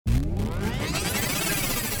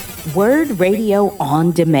WURD Radio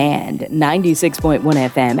on Demand, 96.1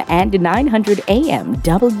 FM and 900 AM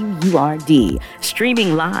WURD.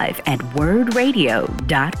 Streaming live at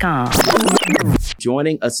wordradio.com.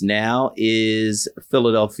 Joining us now is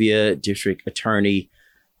Philadelphia District Attorney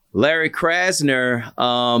Larry Krasner.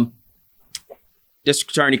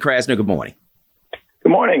 District Attorney Krasner, good morning.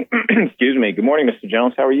 Good morning. Excuse me. Good morning, Mr.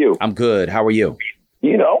 Jones. How are you? I'm good. How are you?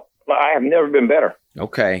 You know, I have never been better.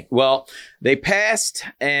 Okay. Well, they passed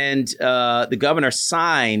and the governor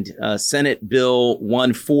signed Senate Bill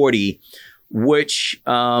 140, which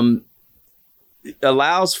allows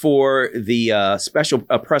for the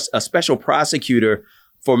special prosecutor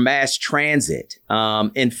for mass transit.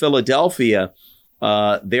 In Philadelphia,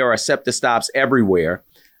 there are SEPTA stops everywhere.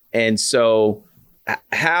 And so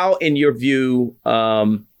how, in your view,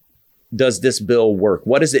 does this bill work?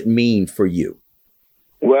 What does it mean for you?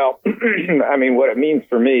 Well, I mean, what it means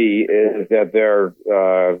for me is that there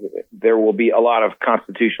will be a lot of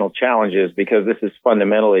constitutional challenges because this is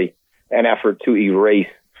fundamentally an effort to erase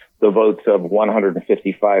the votes of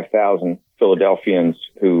 155,000 Philadelphians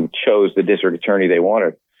who chose the district attorney they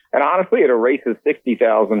wanted. And honestly, it erases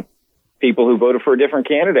 60,000 people who voted for a different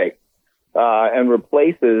candidate and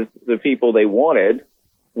replaces the people they wanted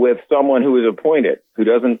with someone who is appointed, who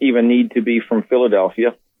doesn't even need to be from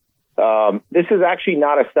Philadelphia. This is actually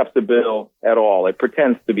not a SEPTA bill at all. It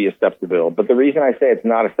pretends to be a SEPTA bill. But the reason I say it's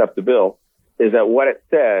not a SEPTA bill is that what it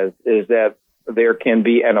says is that there can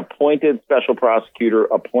be an appointed special prosecutor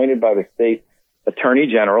appointed by the state attorney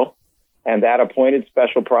general, and that appointed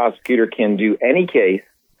special prosecutor can do any case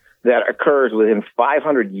that occurs within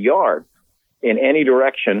 500 yards in any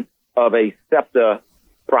direction of a SEPTA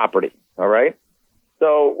property. All right.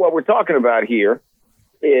 So what we're talking about here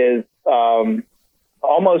is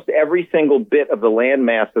almost every single bit of the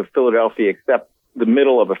landmass of Philadelphia except the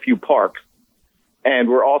middle of a few parks. And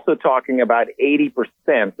we're also talking about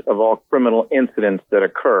 80% of all criminal incidents that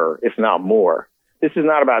occur, if not more. This is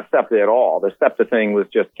not about SEPTA at all. The SEPTA thing was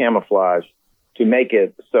just camouflage to make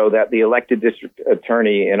it so that the elected district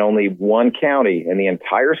attorney in only one county in the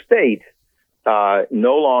entire state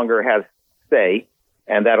no longer has say,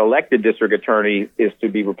 and that elected district attorney is to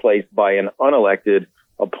be replaced by an unelected,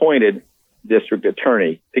 appointed district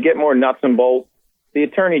attorney. To get more nuts and bolts, the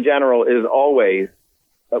attorney general is always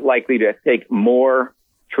likely to take more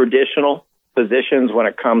traditional positions when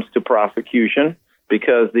it comes to prosecution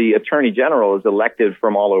because the attorney general is elected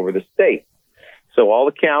from all over the state. So all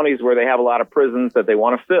the counties where they have a lot of prisons that they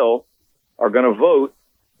want to fill are going to vote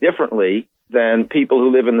differently than people who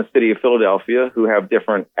live in the city of Philadelphia, who have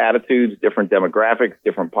different attitudes, different demographics,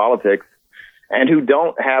 different politics, and who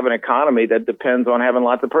don't have an economy that depends on having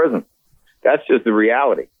lots of prisons. That's just the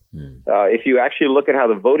reality. If you actually look at how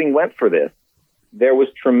the voting went for this, there was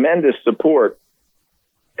tremendous support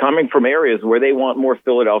coming from areas where they want more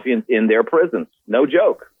Philadelphians in their prisons. No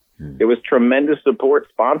joke. There was tremendous support,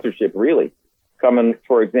 sponsorship, really, coming,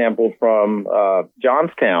 for example, from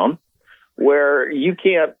Johnstown, where you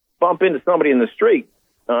can't bump into somebody in the street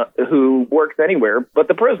who works anywhere but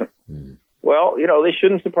the prison. Well, you know, this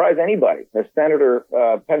shouldn't surprise anybody. A senator,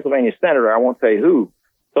 Pennsylvania senator, I won't say who,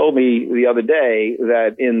 told me the other day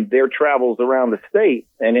that in their travels around the state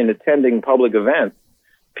and in attending public events,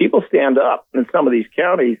 people stand up in some of these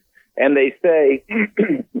counties and they say,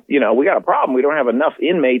 you know, we got a problem. We don't have enough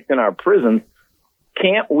inmates in our prisons.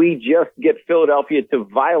 Can't we just get Philadelphia to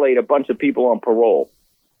violate a bunch of people on parole?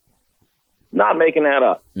 Not making that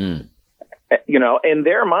up. You know, in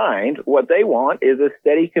their mind, what they want is a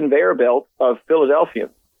steady conveyor belt of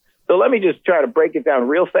Philadelphians. So let me just try to break it down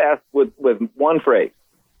real fast with one phrase.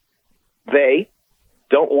 They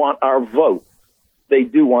don't want our vote. They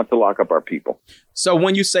do want to lock up our people. So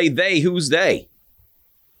when you say they, who's they?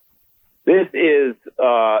 This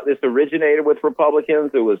originated with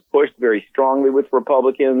Republicans. It was pushed very strongly with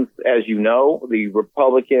Republicans. As you know, the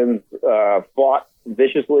Republicans fought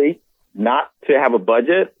viciously not to have a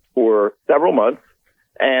budget for several months,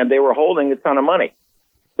 and they were holding a ton of money.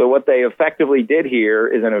 So what they effectively did here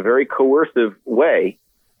is, in a very coercive way,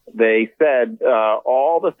 they said,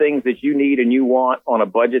 all the things that you need and you want on a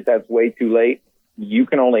budget that's way too late, you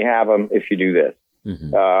can only have them if you do this.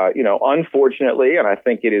 You know, unfortunately, and I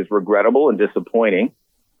think it is regrettable and disappointing,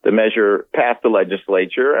 the measure passed the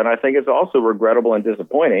legislature. And I think it's also regrettable and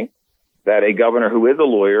disappointing that a governor who is a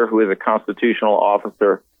lawyer, who is a constitutional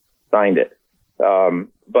officer, signed it.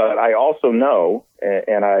 But I also know,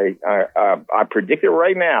 and I predict it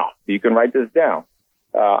right now, you can write this down.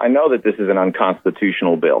 I know that this is an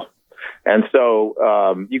unconstitutional bill. And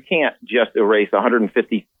so you can't just erase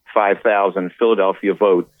 155,000 Philadelphia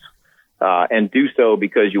votes and do so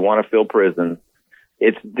because you want to fill prisons.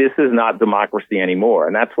 This is not democracy anymore.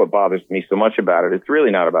 And that's what bothers me so much about it. It's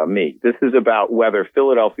really not about me. This is about whether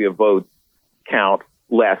Philadelphia votes count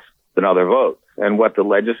less than other votes. And what the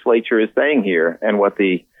legislature is saying here and what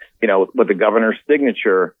the governor's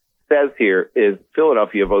signature says here is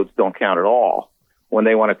Philadelphia votes don't count at all when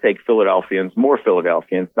they want to take more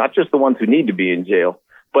Philadelphians, not just the ones who need to be in jail,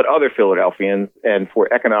 but other Philadelphians, and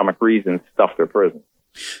for economic reasons, stuff their prisons.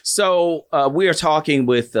 So we are talking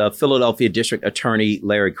with Philadelphia District Attorney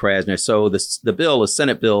Larry Krasner. So the bill is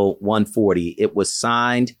Senate Bill 140. It was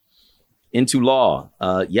signed into law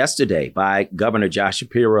yesterday by Governor Josh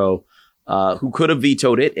Shapiro, who could have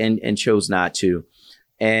vetoed it and chose not to.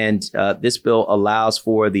 And this bill allows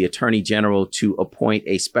for the Attorney General to appoint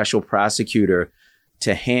a special prosecutor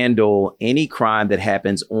to handle any crime that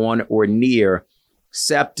happens on or near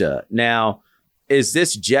SEPTA. Now, is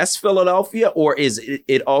this just Philadelphia, or is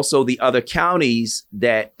it also the other counties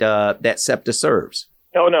that SEPTA serves?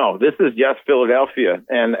 Oh, no, this is just Philadelphia.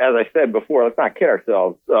 And as I said before, let's not kid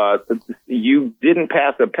ourselves. You didn't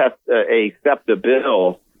pass a SEPTA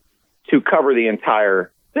bill to cover the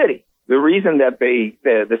entire city. The reason that the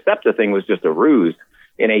SEPTA thing was just a ruse.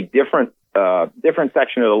 In a different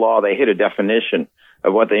section of the law, they hit a definition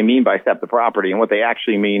of what they mean by SEPTA property, and what they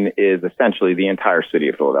actually mean is essentially the entire city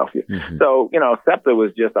of Philadelphia. Mm-hmm. So, SEPTA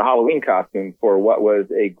was just a Halloween costume for what was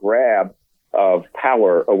a grab of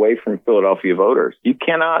power away from Philadelphia voters. You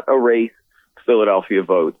cannot erase Philadelphia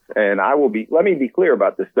votes. And let me be clear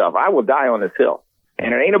about this stuff. I will die on this hill.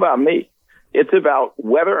 And it ain't about me. It's about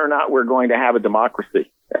whether or not we're going to have a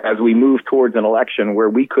democracy as we move towards an election where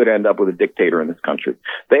we could end up with a dictator in this country.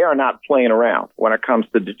 They are not playing around when it comes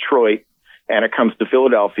to Detroit, and it comes to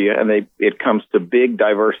Philadelphia, and it comes to big,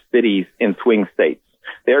 diverse cities in swing states.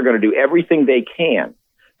 They're going to do everything they can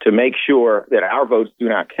to make sure that our votes do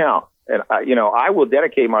not count. And, I will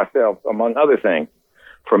dedicate myself, among other things,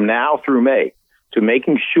 from now through May, to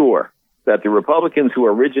making sure that the Republicans who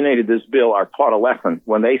originated this bill are taught a lesson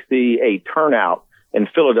when they see a turnout in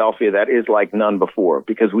Philadelphia that is like none before,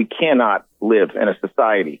 because we cannot live in a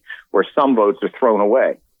society where some votes are thrown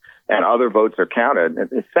away and other votes are counted.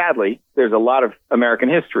 And sadly, there's a lot of American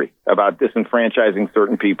history about disenfranchising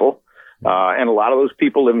certain people, and a lot of those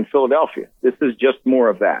people live in Philadelphia. This is just more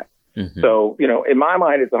of that. Mm-hmm. So, in my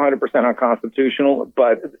mind, it's 100% unconstitutional,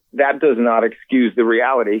 but that does not excuse the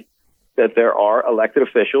reality that there are elected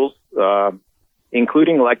officials,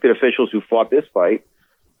 including elected officials who fought this fight,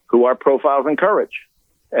 who are profiles in courage.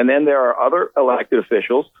 And then there are other elected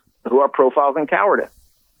officials who are profiles in cowardice.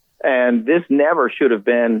 And this never should have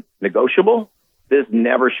been negotiable. This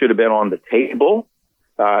never should have been on the table.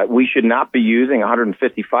 We should not be using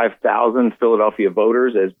 155,000 Philadelphia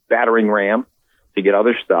voters as battering ram to get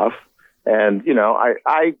other stuff. And,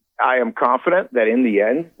 I am confident that in the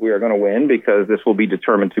end, we are going to win because this will be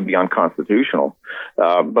determined to be unconstitutional.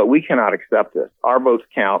 But we cannot accept this. Our votes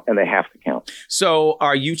count, and they have to count. So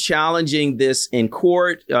are you challenging this in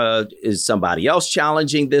court? Is somebody else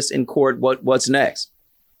challenging this in court? What's next?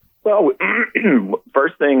 Well,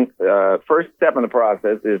 first step in the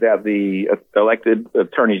process is that the elected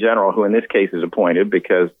attorney general, who in this case is appointed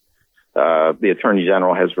because the attorney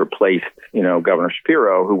general has replaced, Governor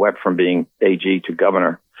Shapiro, who went from being AG to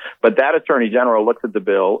governor. But that attorney general looks at the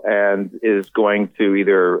bill and is going to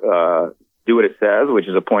either do what it says, which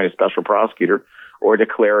is appoint a special prosecutor, or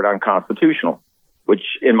declare it unconstitutional, which,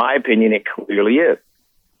 in my opinion, it clearly is.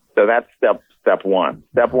 So that's step one.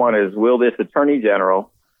 Step one is, will this attorney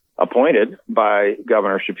general, appointed by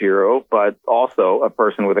Governor Shapiro, but also a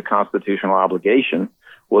person with a constitutional obligation,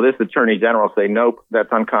 will this attorney general say, nope,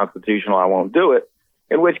 that's unconstitutional, I won't do it?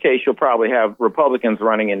 In which case, you'll probably have Republicans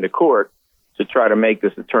running into court to try to make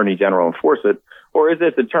this attorney general enforce it. Or is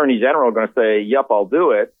this attorney general going to say, yep, I'll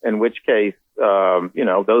do it? In which case,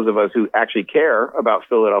 those of us who actually care about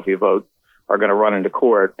Philadelphia votes are going to run into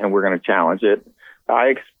court and we're going to challenge it. I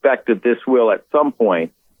expect that this will at some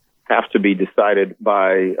point have to be decided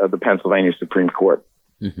by the Pennsylvania Supreme Court.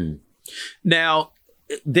 Mm-hmm. Now,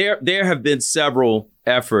 there have been several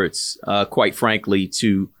efforts, quite frankly,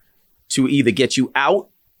 to either get you out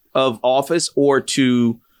of office or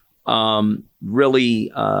to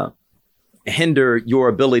really hinder your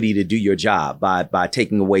ability to do your job by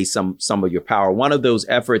taking away some of your power. One of those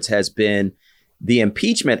efforts has been the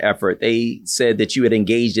impeachment effort. They said that you had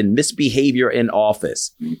engaged in misbehavior in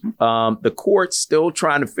office. Mm-hmm. The court's still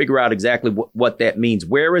trying to figure out exactly what that means.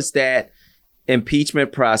 Where is that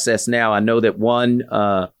impeachment process now? I know that one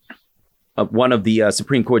of the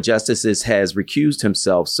Supreme Court justices has recused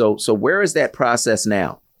himself. So where is that process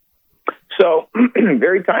now? So,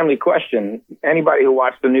 very timely question. Anybody who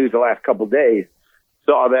watched the news the last couple of days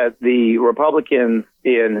saw that the Republicans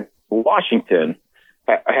in Washington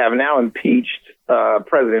have now impeached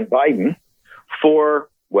President Biden for,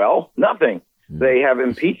 well, nothing. They have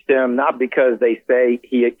impeached him not because they say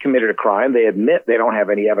he had committed a crime. They admit they don't have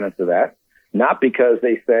any evidence of that. Not because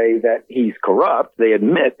they say that he's corrupt. They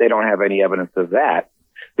admit they don't have any evidence of that.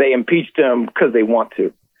 They impeached him because they want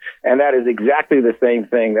to. And that is exactly the same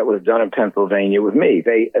thing that was done in Pennsylvania with me.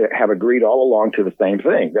 They have agreed all along to the same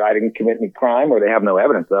thing, that I didn't commit any crime or they have no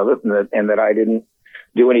evidence of it, and that I didn't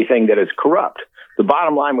do anything that is corrupt. The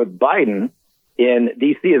bottom line with Biden in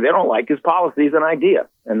D.C. is they don't like his policies and ideas.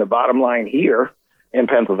 And the bottom line here in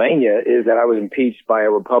Pennsylvania is that I was impeached by a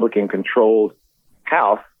Republican-controlled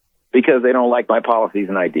House because they don't like my policies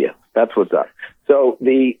and ideas. That's what's up. So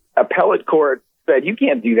the appellate court said, you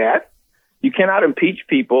can't do that. You cannot impeach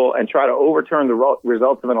people and try to overturn the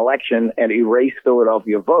results of an election and erase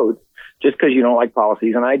Philadelphia votes just because you don't like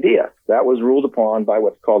policies and ideas. That was ruled upon by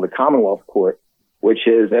what's called the Commonwealth Court, which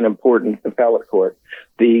is an important appellate court.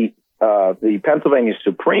 The Pennsylvania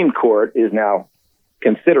Supreme Court is now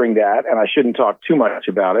considering that, and I shouldn't talk too much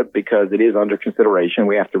about it because it is under consideration.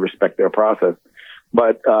 We have to respect their process.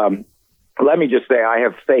 But let me just say I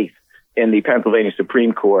have faith in the Pennsylvania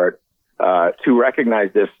Supreme Court to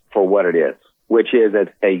recognize this for what it is, which is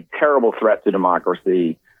a terrible threat to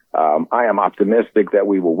democracy. I am optimistic that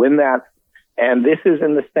we will win that. And this is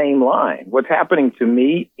in the same line. What's happening to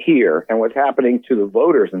me here and what's happening to the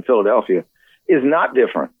voters in Philadelphia is not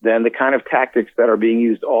different than the kind of tactics that are being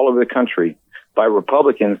used all over the country by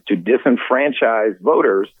Republicans to disenfranchise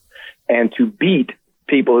voters and to beat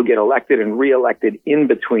people who get elected and reelected in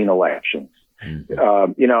between elections. Mm-hmm.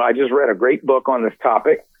 I just read a great book on this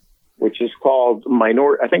topic, which is called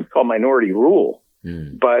Minority Rule.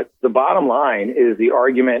 Mm. But the bottom line is the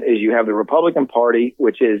argument is you have the Republican Party,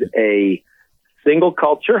 which is a single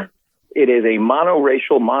culture. It is a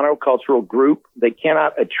monoracial, monocultural group. They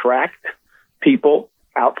cannot attract people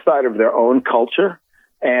outside of their own culture.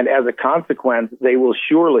 And as a consequence, they will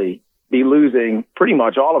surely be losing pretty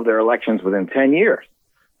much all of their elections within 10 years.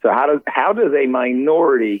 So how does a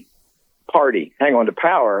minority party hang on to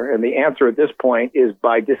power? And the answer at this point is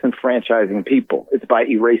by disenfranchising people. It's by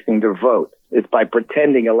erasing their vote. It's by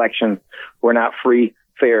pretending elections were not free,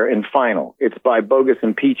 fair, and final. It's by bogus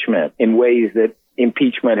impeachment in ways that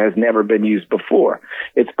impeachment has never been used before.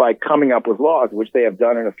 It's by coming up with laws, which they have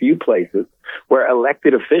done in a few places, where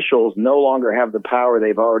elected officials no longer have the power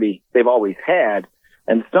they've always had,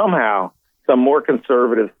 and somehow some more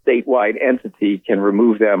conservative statewide entity can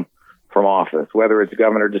remove them from office, whether it's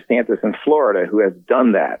Governor DeSantis in Florida, who has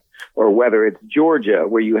done that, or whether it's Georgia,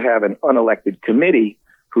 where you have an unelected committee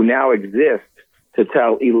who now exists to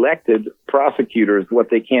tell elected prosecutors what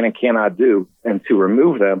they can and cannot do and to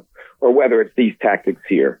remove them, or whether it's these tactics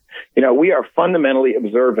here. We are fundamentally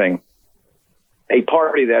observing a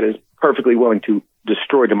party that is perfectly willing to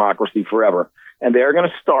destroy democracy forever. And they're going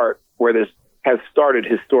to start where this has started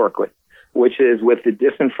historically, which is with the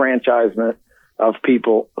disenfranchisement of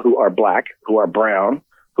people who are black, who are brown,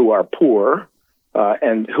 who are poor,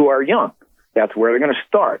 and who are young. That's where they're going to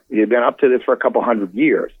start. They've been up to this for a couple hundred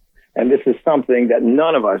years. And this is something that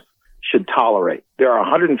none of us should tolerate. There are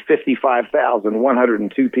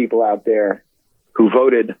 155,102 people out there who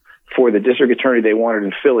voted for the district attorney they wanted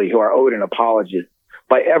in Philly who are owed an apology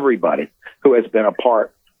by everybody who has been a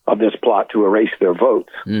part of this plot to erase their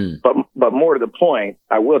votes. Mm. But more to the point,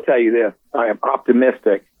 I will tell you this. I am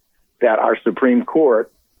optimistic that our Supreme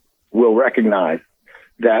Court will recognize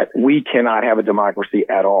that we cannot have a democracy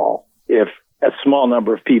at all if a small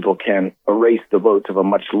number of people can erase the votes of a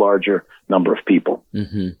much larger number of people.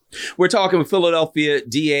 Mm-hmm. We're talking with Philadelphia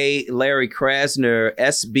DA Larry Krasner.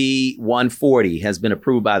 SB 140 has been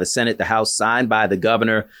approved by the Senate, the House, signed by the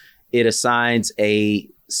governor. It assigns a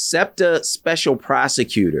SEPTA special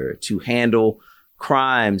prosecutor to handle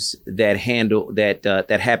crimes that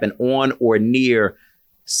happen on or near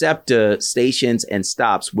SEPTA stations and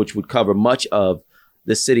stops, which would cover much of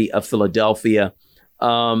the city of Philadelphia.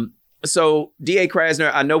 So, DA Krasner,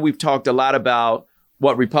 I know we've talked a lot about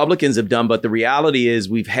what Republicans have done, but the reality is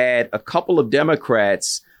we've had a couple of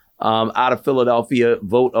Democrats out of Philadelphia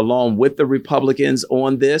vote along with the Republicans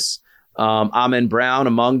on this. Amin Brown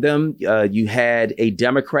among them. You had a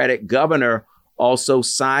Democratic governor also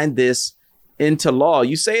sign this into law.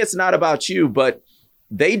 You say it's not about you, but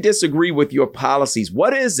they disagree with your policies.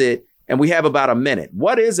 What is it? And we have about a minute.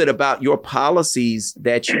 What is it about your policies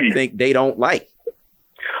that you think they don't like?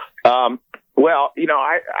 I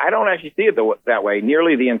don't actually see it that way.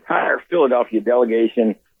 Nearly the entire Philadelphia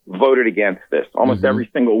delegation voted against this. Almost every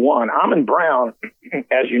single one. Amin Brown,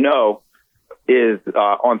 as you know, is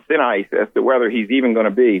on thin ice as to whether he's even going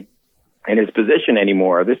to be in his position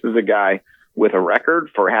anymore. This is a guy with a record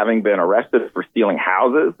for having been arrested for stealing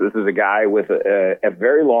houses. This is a guy with a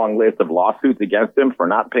very long list of lawsuits against him for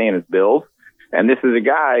not paying his bills. And this is a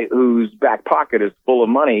guy whose back pocket is full of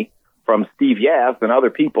money from Steve Yass and other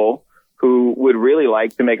people who would really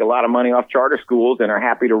like to make a lot of money off charter schools and are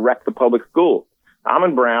happy to wreck the public schools.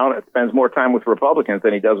 Almond Brown spends more time with Republicans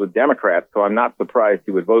than he does with Democrats, so I'm not surprised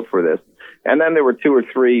he would vote for this. And then there were 2 or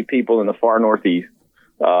 3 people in the far Northeast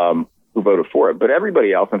who voted for it. But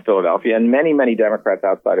everybody else in Philadelphia, and many, many Democrats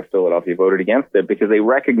outside of Philadelphia, voted against it because they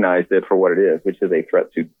recognized it for what it is, which is a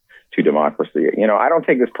threat to democracy. You know, I don't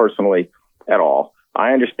take this personally at all.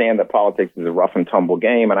 I understand that politics is a rough and tumble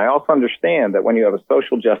game, and I also understand that when you have a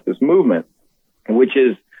social justice movement, which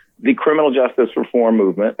is the criminal justice reform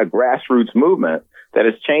movement, a grassroots movement that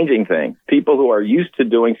is changing things, people who are used to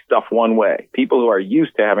doing stuff one way, people who are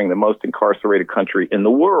used to having the most incarcerated country in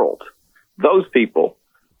the world, those people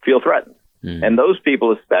feel threatened. And those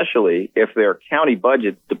people, especially if their county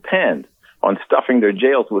budgets depend on stuffing their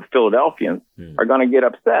jails with Philadelphians, are going to get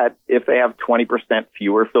upset if they have 20%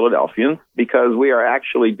 fewer Philadelphians, because we are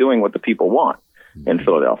actually doing what the people want in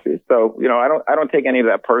Philadelphia. So, you know, I don't take any of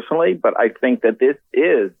that personally, but I think that this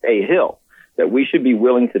is a hill that we should be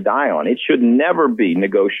willing to die on. It should never be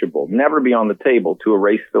negotiable, never be on the table to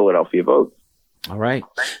erase Philadelphia votes. All right.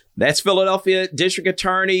 That's Philadelphia District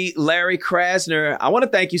Attorney Larry Krasner. I want to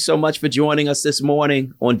thank you so much for joining us this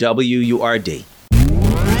morning on WURD.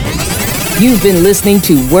 You've been listening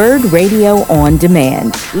to WURD Radio On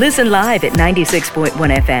Demand. Listen live at 96.1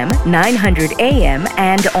 FM, 900 AM,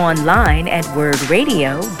 and online at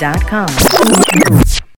wordradio.com.